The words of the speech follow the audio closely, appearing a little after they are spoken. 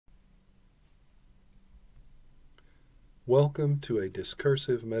Welcome to a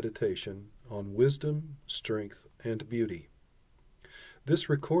discursive meditation on wisdom, strength, and beauty. This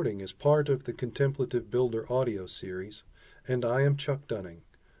recording is part of the Contemplative Builder audio series, and I am Chuck Dunning,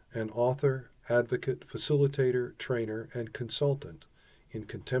 an author, advocate, facilitator, trainer, and consultant in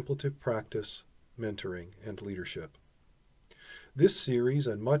contemplative practice, mentoring, and leadership. This series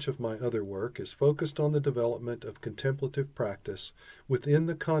and much of my other work is focused on the development of contemplative practice within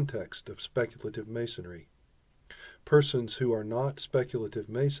the context of speculative Masonry. Persons who are not speculative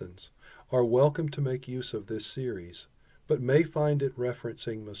Masons are welcome to make use of this series, but may find it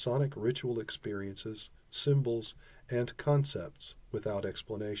referencing Masonic ritual experiences, symbols, and concepts without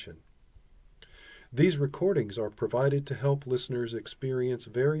explanation. These recordings are provided to help listeners experience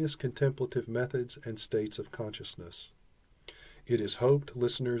various contemplative methods and states of consciousness. It is hoped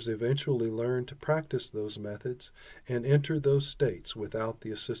listeners eventually learn to practice those methods and enter those states without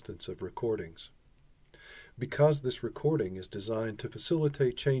the assistance of recordings. Because this recording is designed to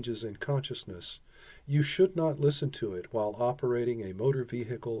facilitate changes in consciousness, you should not listen to it while operating a motor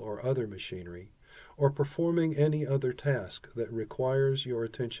vehicle or other machinery, or performing any other task that requires your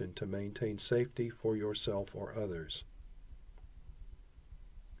attention to maintain safety for yourself or others.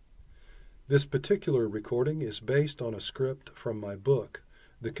 This particular recording is based on a script from my book,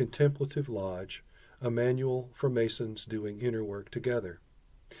 The Contemplative Lodge, a manual for Masons doing inner work together.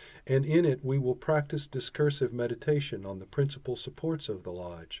 And in it we will practice discursive meditation on the principal supports of the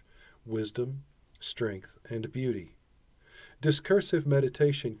Lodge, wisdom, strength, and beauty. Discursive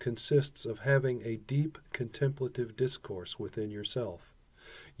meditation consists of having a deep contemplative discourse within yourself,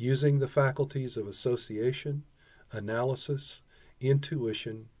 using the faculties of association, analysis,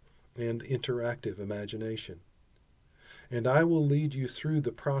 intuition, and interactive imagination. And I will lead you through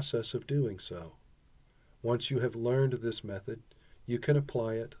the process of doing so. Once you have learned this method, you can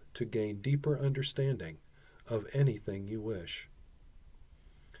apply it to gain deeper understanding of anything you wish.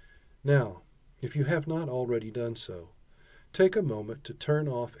 Now, if you have not already done so, take a moment to turn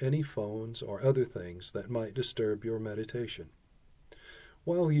off any phones or other things that might disturb your meditation.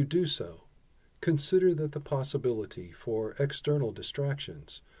 While you do so, consider that the possibility for external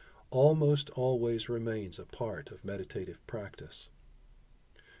distractions almost always remains a part of meditative practice.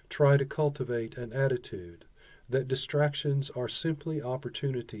 Try to cultivate an attitude that distractions are simply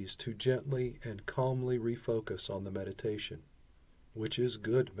opportunities to gently and calmly refocus on the meditation, which is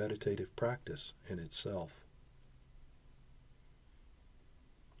good meditative practice in itself.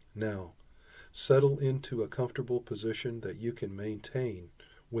 Now, settle into a comfortable position that you can maintain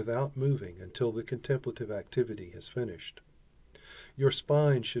without moving until the contemplative activity is finished. Your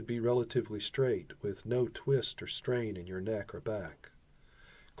spine should be relatively straight with no twist or strain in your neck or back.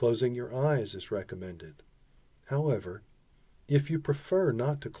 Closing your eyes is recommended. However, if you prefer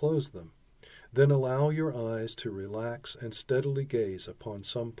not to close them, then allow your eyes to relax and steadily gaze upon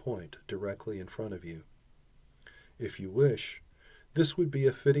some point directly in front of you. If you wish, this would be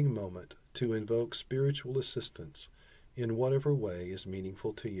a fitting moment to invoke spiritual assistance in whatever way is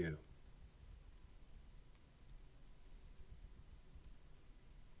meaningful to you.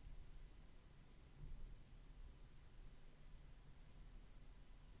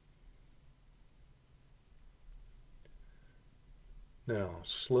 Now,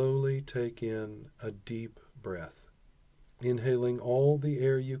 slowly take in a deep breath, inhaling all the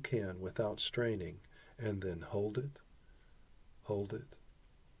air you can without straining, and then hold it, hold it,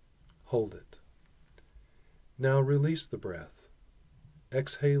 hold it. Now release the breath,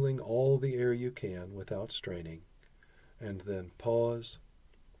 exhaling all the air you can without straining, and then pause,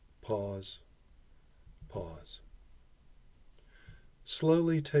 pause, pause.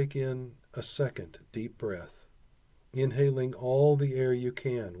 Slowly take in a second deep breath, inhaling all the air you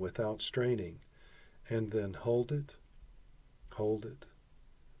can without straining, and then hold it, hold it,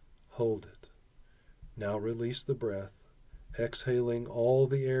 hold it. Now release the breath, exhaling all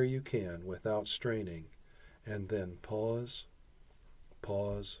the air you can without straining, and then pause,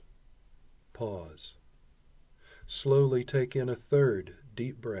 pause, pause. Slowly take in a third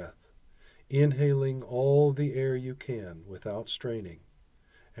deep breath, inhaling all the air you can without straining,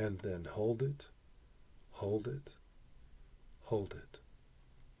 and then hold it, hold it, hold it.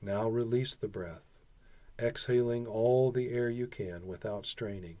 Now release the breath, exhaling all the air you can without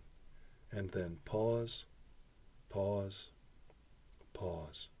straining, and then pause, pause,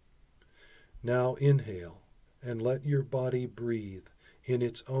 pause. Now inhale and let your body breathe in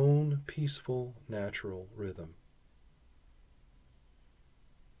its own peaceful, natural rhythm.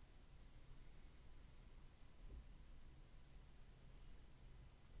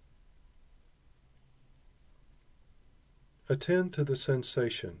 Attend to the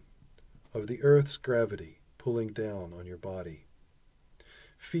sensation of the Earth's gravity pulling down on your body.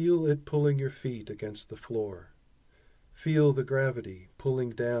 Feel it pulling your feet against the floor. Feel the gravity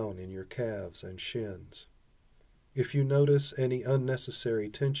pulling down in your calves and shins. If you notice any unnecessary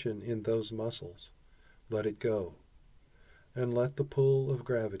tension in those muscles, let it go, and let the pull of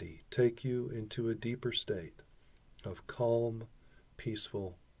gravity take you into a deeper state of calm,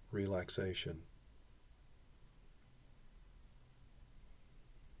 peaceful relaxation.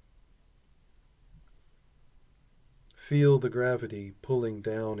 Feel the gravity pulling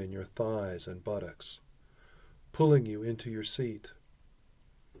down in your thighs and buttocks, pulling you into your seat.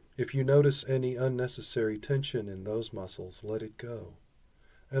 If you notice any unnecessary tension in those muscles, let it go,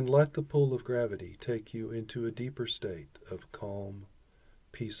 and let the pull of gravity take you into a deeper state of calm,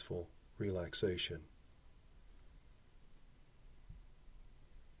 peaceful relaxation.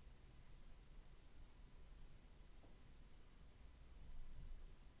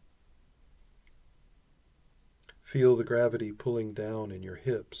 Feel the gravity pulling down in your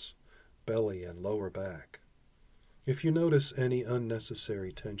hips, belly, and lower back. If you notice any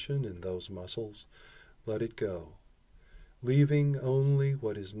unnecessary tension in those muscles, let it go, leaving only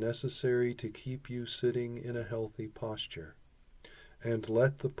what is necessary to keep you sitting in a healthy posture, and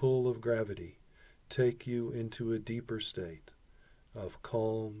let the pull of gravity take you into a deeper state of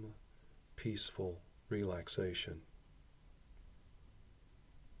calm, peaceful relaxation.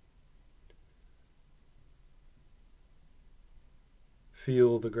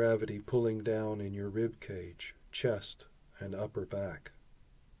 Feel the gravity pulling down in your rib cage, chest, and upper back.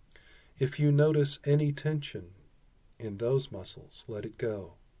 If you notice any tension in those muscles, let it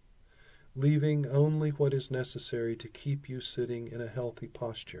go, leaving only what is necessary to keep you sitting in a healthy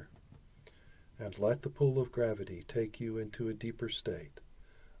posture, and let the pull of gravity take you into a deeper state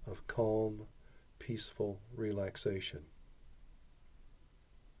of calm, peaceful relaxation.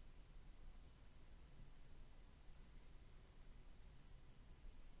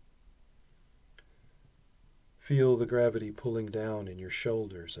 Feel the gravity pulling down in your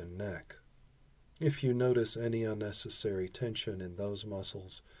shoulders and neck. If you notice any unnecessary tension in those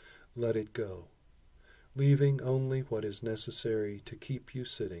muscles, let it go, leaving only what is necessary to keep you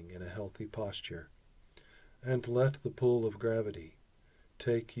sitting in a healthy posture, and let the pull of gravity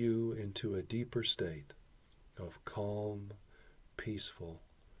take you into a deeper state of calm, peaceful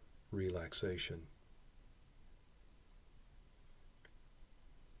relaxation.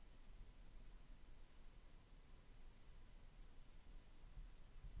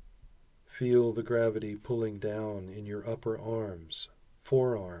 Feel the gravity pulling down in your upper arms,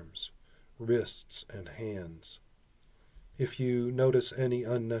 forearms, wrists, and hands. If you notice any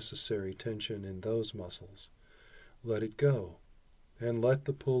unnecessary tension in those muscles, let it go, and let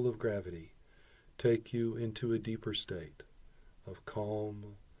the pull of gravity take you into a deeper state of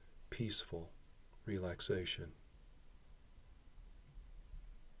calm, peaceful relaxation.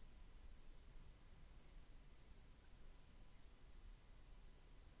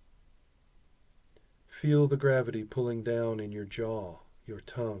 Feel the gravity pulling down in your jaw, your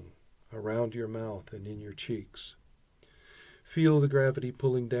tongue, around your mouth, and in your cheeks. Feel the gravity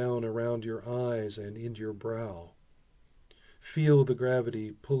pulling down around your eyes and in your brow. Feel the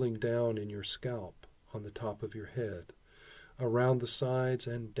gravity pulling down in your scalp, on the top of your head, around the sides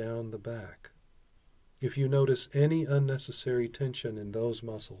and down the back. If you notice any unnecessary tension in those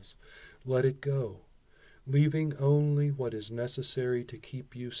muscles, let it go, leaving only what is necessary to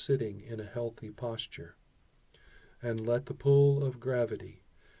keep you sitting in a healthy posture, and let the pull of gravity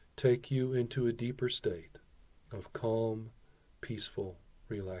take you into a deeper state of calm, peaceful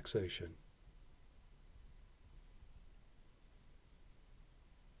relaxation.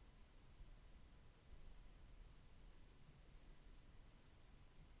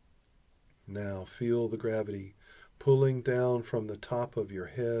 Now feel the gravity pulling down from the top of your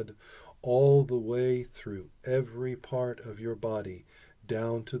head all the way through every part of your body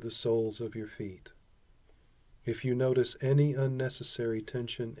down to the soles of your feet. If you notice any unnecessary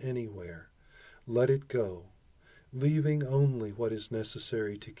tension anywhere, let it go, leaving only what is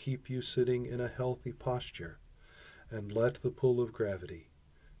necessary to keep you sitting in a healthy posture, and let the pull of gravity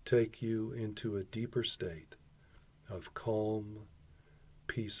take you into a deeper state of calm,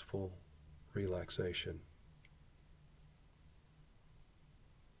 peaceful relaxation.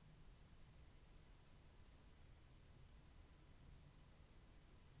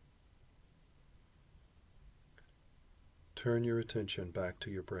 Turn your attention back to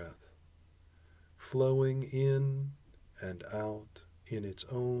your breath, flowing in and out in its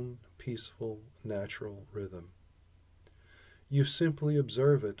own peaceful, natural rhythm. You simply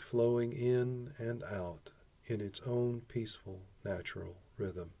observe it flowing in and out in its own peaceful, natural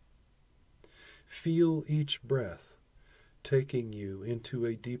rhythm. Feel each breath taking you into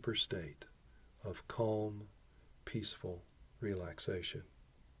a deeper state of calm, peaceful relaxation.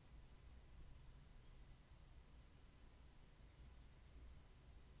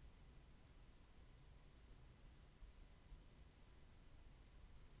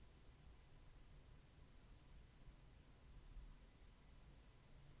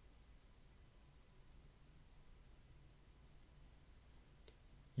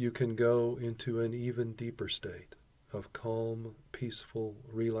 You can go into an even deeper state of calm, peaceful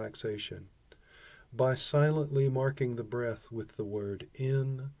relaxation by silently marking the breath with the word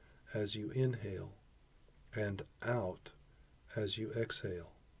in as you inhale and out as you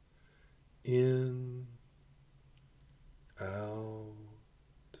exhale. In, out.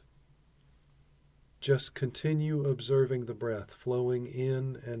 Just continue observing the breath flowing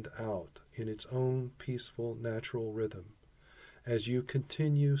in and out in its own peaceful, natural rhythm as you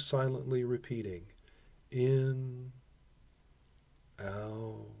continue silently repeating in,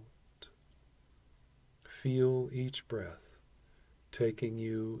 out. Feel each breath taking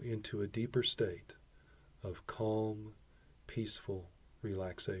you into a deeper state of calm, peaceful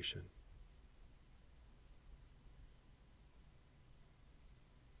relaxation.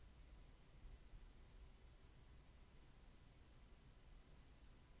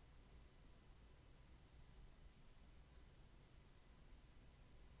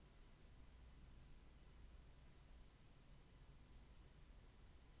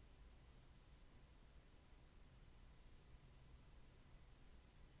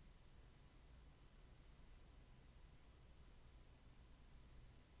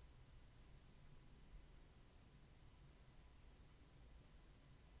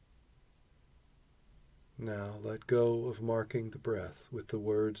 Now let go of marking the breath with the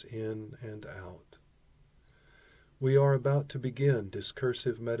words in and out. We are about to begin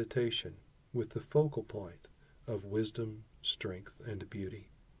discursive meditation with the focal point of wisdom, strength, and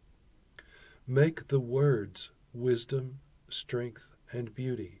beauty. Make the words wisdom, strength, and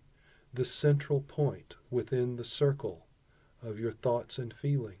beauty the central point within the circle of your thoughts and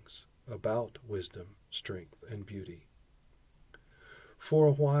feelings about wisdom, strength, and beauty. For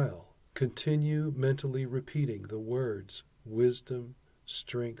a while, continue mentally repeating the words wisdom,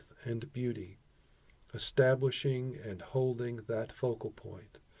 strength, and beauty, establishing and holding that focal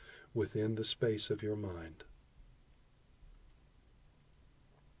point within the space of your mind.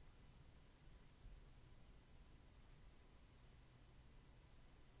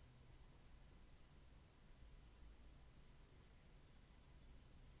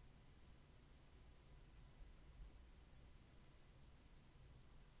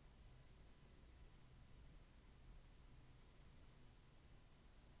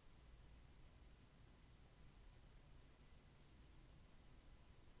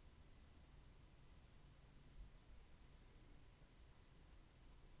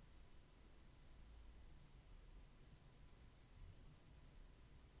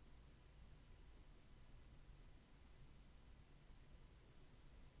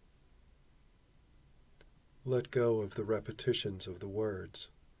 Let go of the repetitions of the words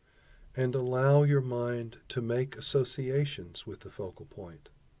and allow your mind to make associations with the focal point.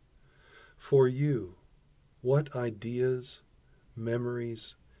 For you, what ideas,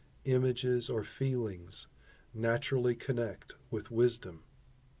 memories, images, or feelings naturally connect with wisdom,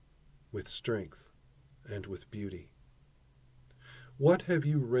 with strength, and with beauty? What have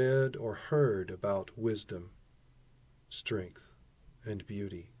you read or heard about wisdom, strength, and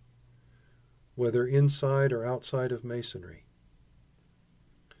beauty, whether inside or outside of Masonry?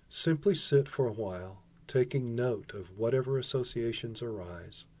 Simply sit for a while, taking note of whatever associations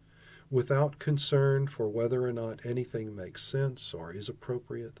arise, without concern for whether or not anything makes sense or is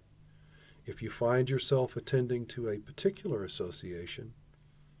appropriate. If you find yourself attending to a particular association,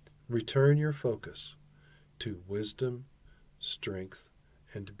 return your focus to wisdom, strength,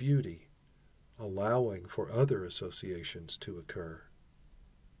 and beauty, allowing for other associations to occur.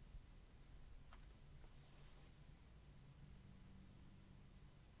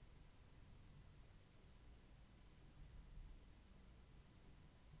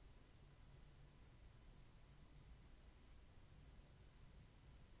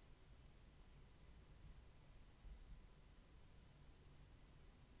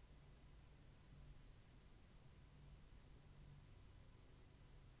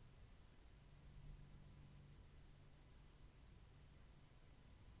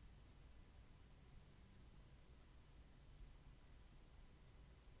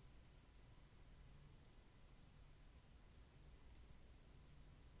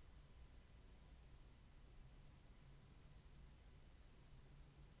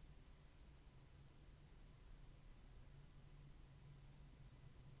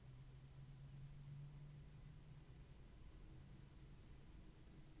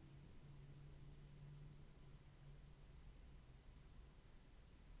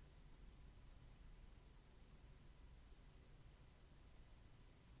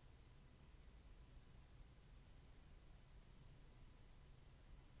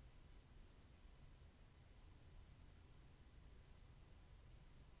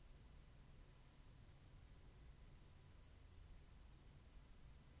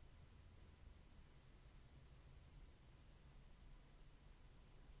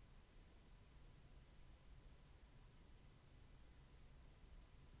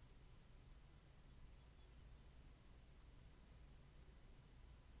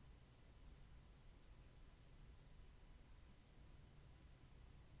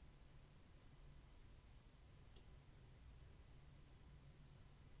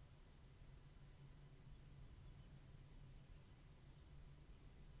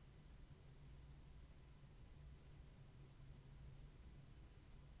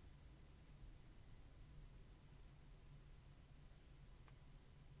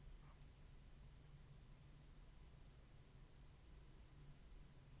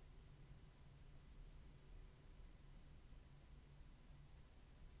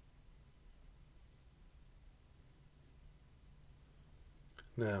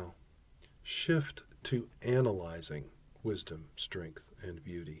 Now, shift to analyzing wisdom, strength, and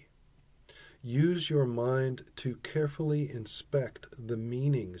beauty. Use your mind to carefully inspect the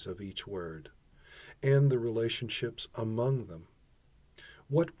meanings of each word and the relationships among them.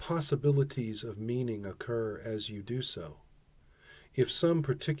 What possibilities of meaning occur as you do so? If some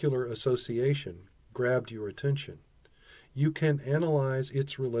particular association grabbed your attention, you can analyze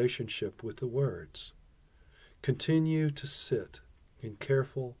its relationship with the words. Continue to sit in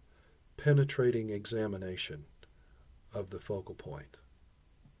careful, penetrating examination of the focal point.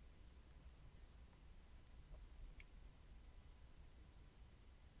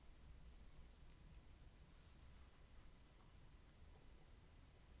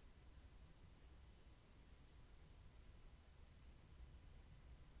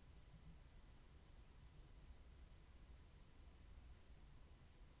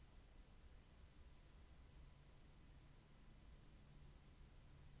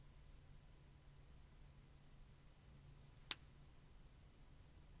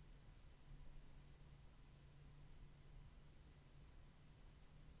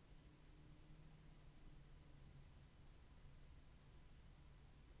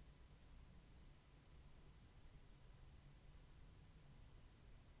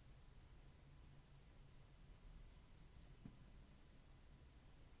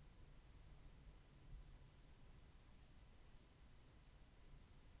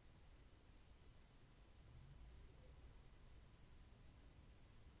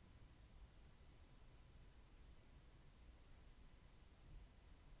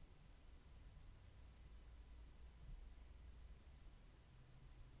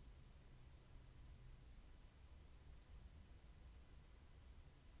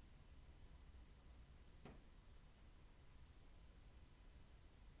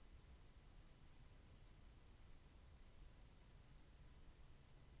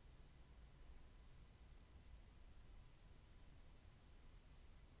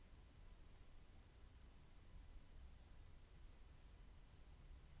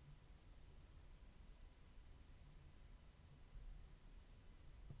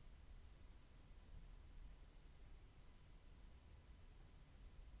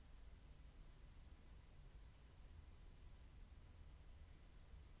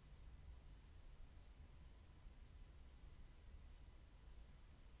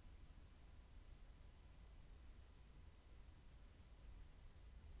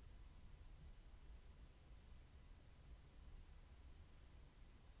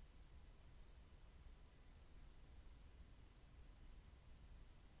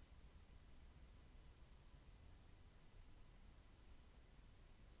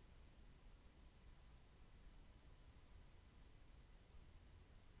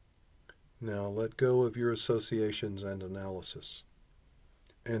 Now let go of your associations and analysis,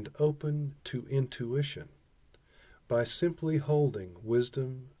 and open to intuition by simply holding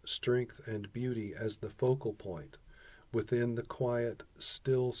wisdom, strength, and beauty as the focal point within the quiet,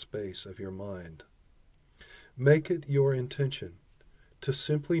 still space of your mind. Make it your intention to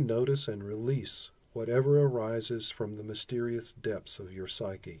simply notice and release whatever arises from the mysterious depths of your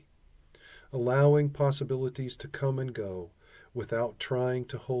psyche, allowing possibilities to come and go without trying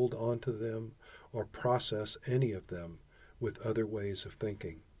to hold on to them or process any of them with other ways of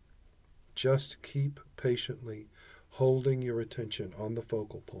thinking. Just keep patiently holding your attention on the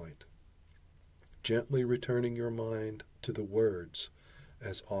focal point, gently returning your mind to the words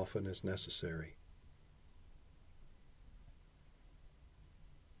as often as necessary.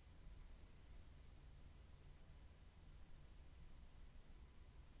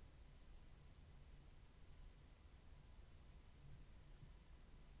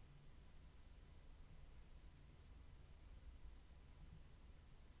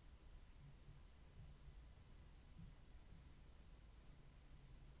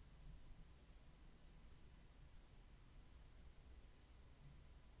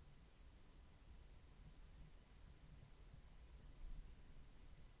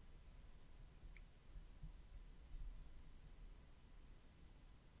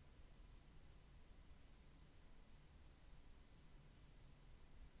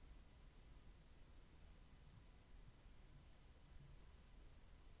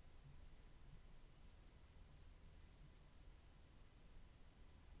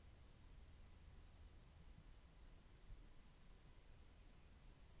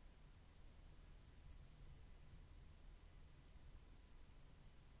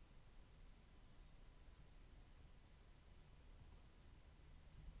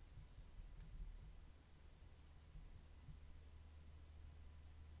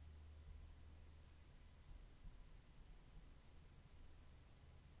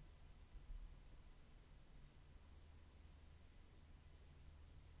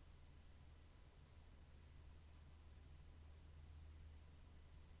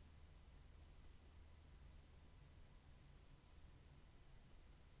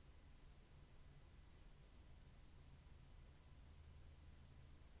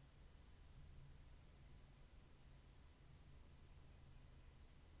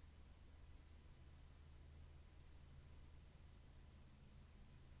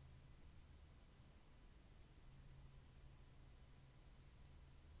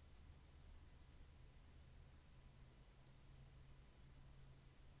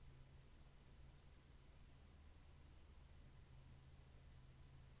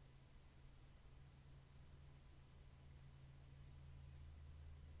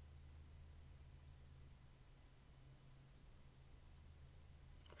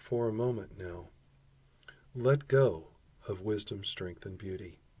 for a moment now, let go of wisdom, strength, and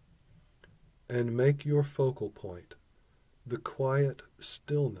beauty, and make your focal point the quiet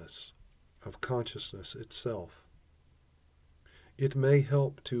stillness of consciousness itself. It may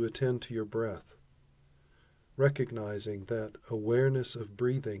help to attend to your breath, recognizing that awareness of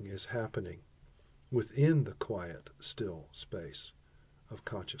breathing is happening within the quiet, still space of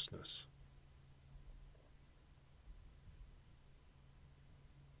consciousness.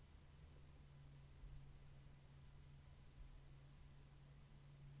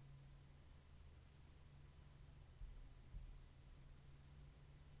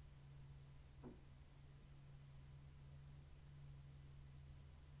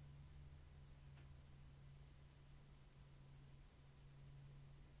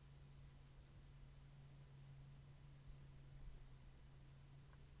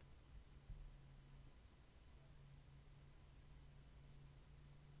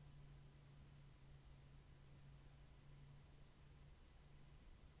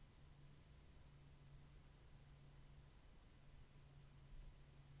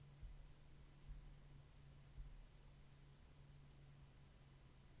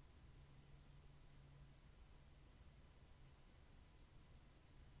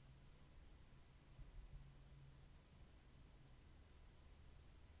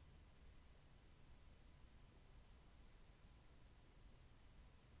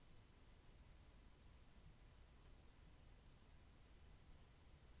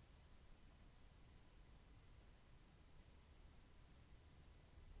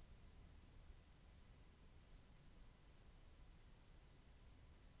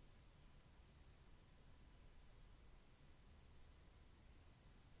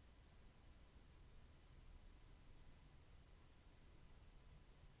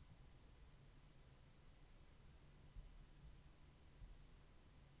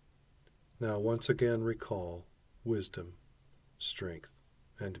 Now once again recall wisdom, strength,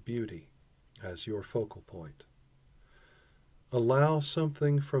 and beauty as your focal point. Allow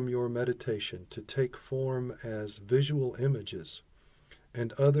something from your meditation to take form as visual images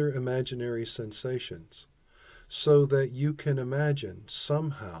and other imaginary sensations, so that you can imagine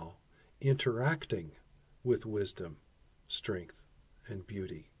somehow interacting with wisdom, strength, and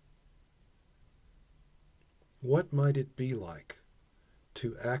beauty. What might it be like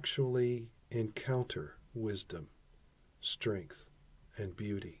to actually encounter wisdom, strength, and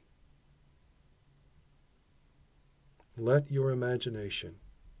beauty? Let your imagination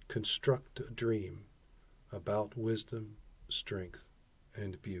construct a dream about wisdom, strength,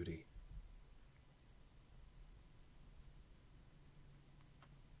 and beauty.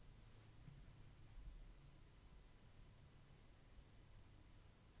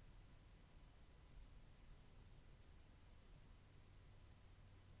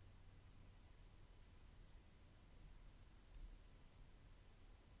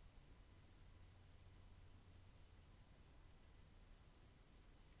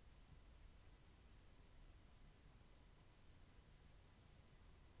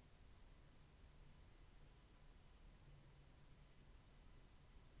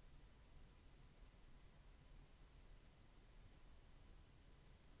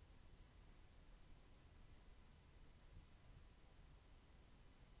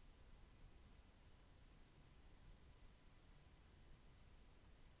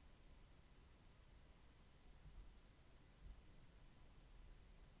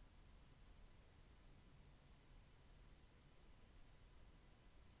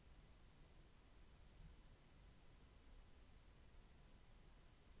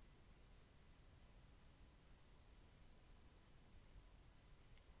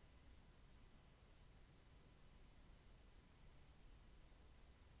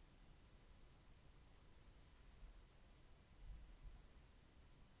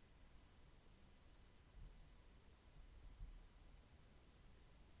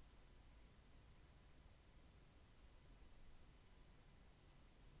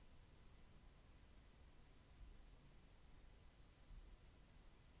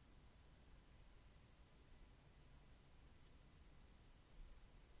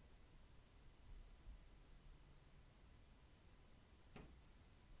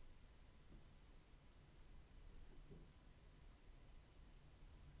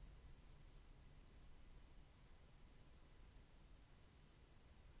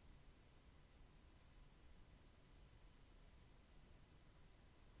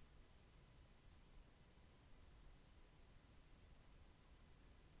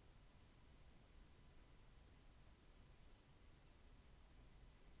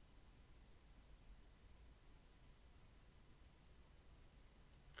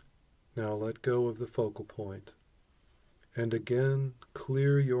 Now let go of the focal point, and again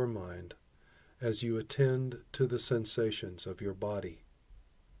clear your mind as you attend to the sensations of your body.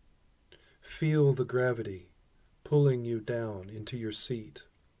 Feel the gravity pulling you down into your seat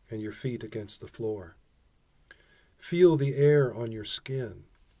and your feet against the floor. Feel the air on your skin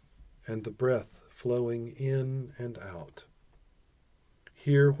and the breath flowing in and out.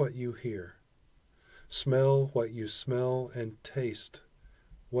 Hear what you hear. Smell what you smell and taste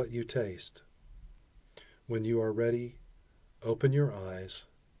what you taste. When you are ready, open your eyes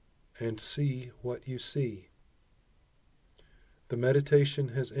and see what you see. The meditation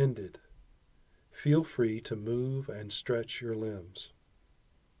has ended. Feel free to move and stretch your limbs.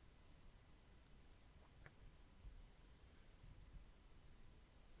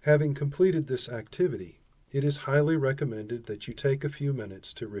 Having completed this activity, it is highly recommended that you take a few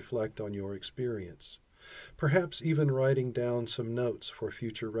minutes to reflect on your experience, perhaps even writing down some notes for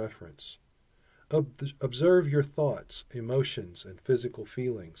future reference. Observe your thoughts, emotions, and physical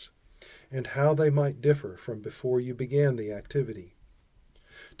feelings, and how they might differ from before you began the activity.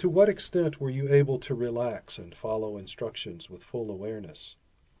 To what extent were you able to relax and follow instructions with full awareness?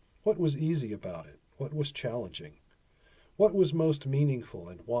 What was easy about it? What was challenging? What was most meaningful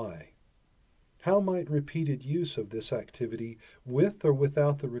and why? How might repeated use of this activity with or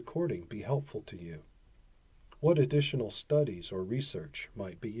without the recording be helpful to you? What additional studies or research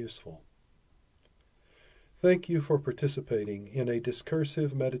might be useful? Thank you for participating in a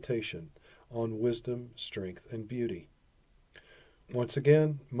discursive meditation on wisdom, strength, and beauty. Once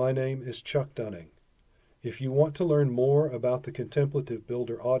again, my name is Chuck Dunning. If you want to learn more about the Contemplative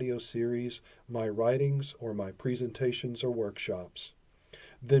Builder audio series, my writings, or my presentations or workshops,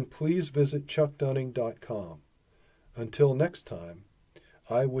 then please visit chuckdunning.com. Until next time,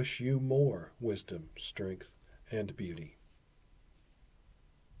 I wish you more wisdom, strength, and beauty.